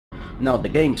Now the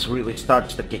games really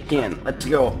starts to kick in. Let's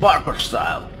go parkour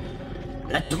style.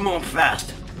 Let's move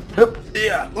fast. Hup,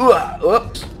 yeah,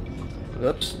 oops.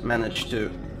 Oops, managed to.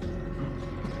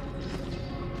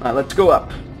 Let's go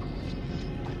up.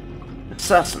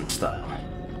 Assassin style.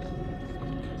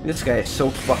 This guy is so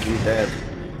fucking dead.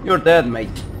 You're dead, mate.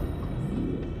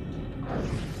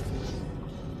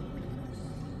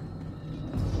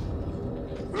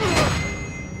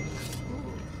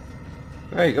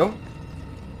 There you go.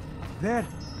 There.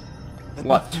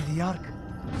 What? The Ark.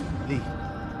 The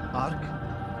Ark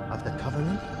of the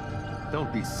Covenant?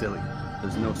 Don't be silly.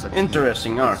 There's no such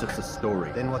Interesting thing. arc. It's just a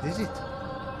story. Then what is it?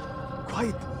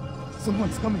 Quiet.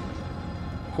 Someone's coming.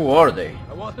 Who are they?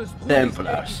 I want us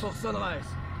Templars. before sunrise.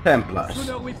 The Templars.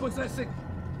 sooner we possess it,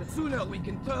 the sooner we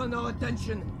can turn our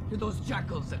attention to those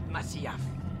jackals at Masyaf.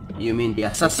 You mean the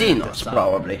Assassinations,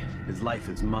 probably. His life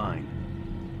is mine.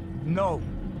 No.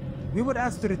 We were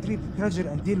asked to retrieve the treasure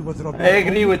and deal with Robert. I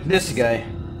agree with this guy.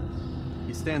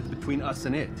 He stands between us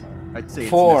and it. I'd say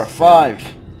 4, it's necessary.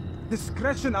 5.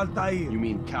 Discretion, Altair. You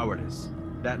mean cowardice.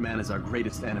 That man is our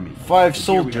greatest enemy. 5 And here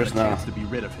soldiers we have a now. chance to be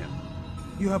rid of him.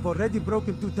 You have already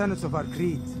broken 2 tenets of our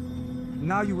creed.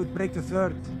 Now you would break the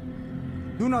 3rd.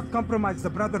 Do not compromise the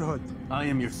Brotherhood. I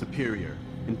am your superior,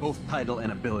 in both title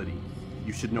and ability.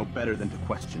 You should know better than to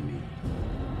question me.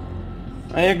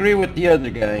 I agree with the other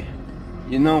guy.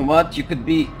 You know what? You could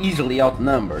be easily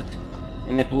outnumbered,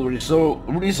 and it will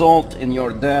result in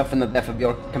your death and the death of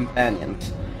your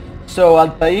companions. So,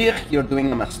 Altair, you're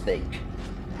doing a mistake.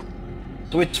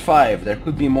 Switch 5, there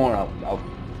could be more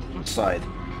outside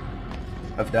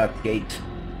of that gate.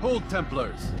 Hold,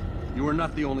 Templars! You are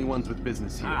not the only ones with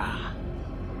business here. Ah.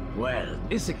 Well,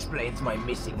 this explains my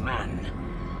missing man.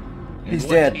 He's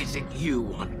What dead. is it you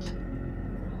want?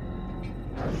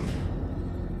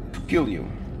 To kill you.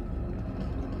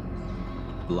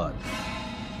 Blood.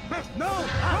 No!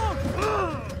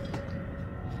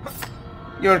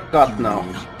 You're caught now.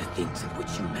 Not the things in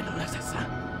which you meddle, assassin.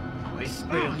 I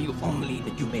spare you only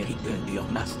that you may return to your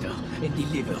master and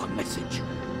deliver a message.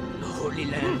 The Holy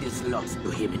Land is lost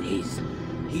to him and his.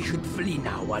 He should flee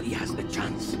now while he has the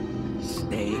chance.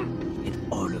 Stay, and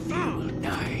all of you will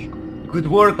die. Good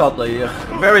work, Altair.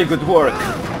 Very good work.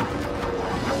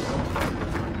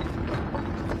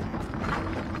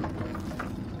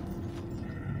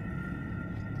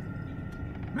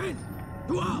 Men,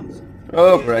 to arms!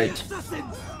 Oh, great.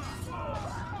 Assassins!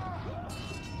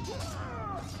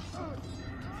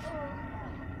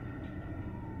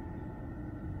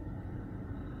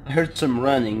 I heard some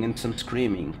running and some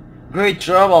screaming. Great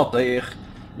job, Altair.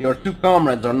 Your 2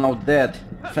 comrades are now dead,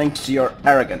 thanks to your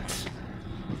arrogance.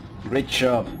 Great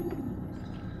job.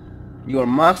 Your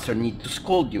master needs to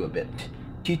scold you a bit,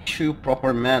 teach you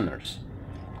proper manners,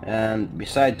 and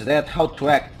besides that, how to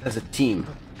act as a team.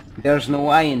 There's no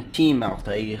I in team,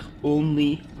 Altair,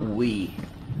 only we.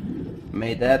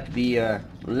 May that be a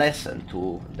lesson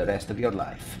to the rest of your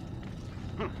life.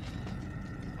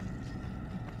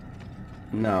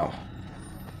 Now,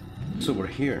 what's over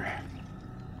here?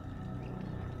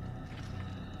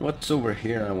 What's over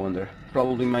here, I wonder?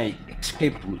 Probably my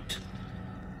escape route.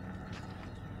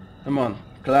 Come on,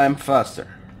 climb faster.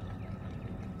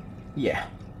 Yeah.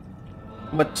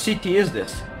 What city is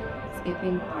this?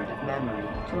 Skipping part of memory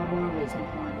to a more recent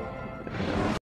one.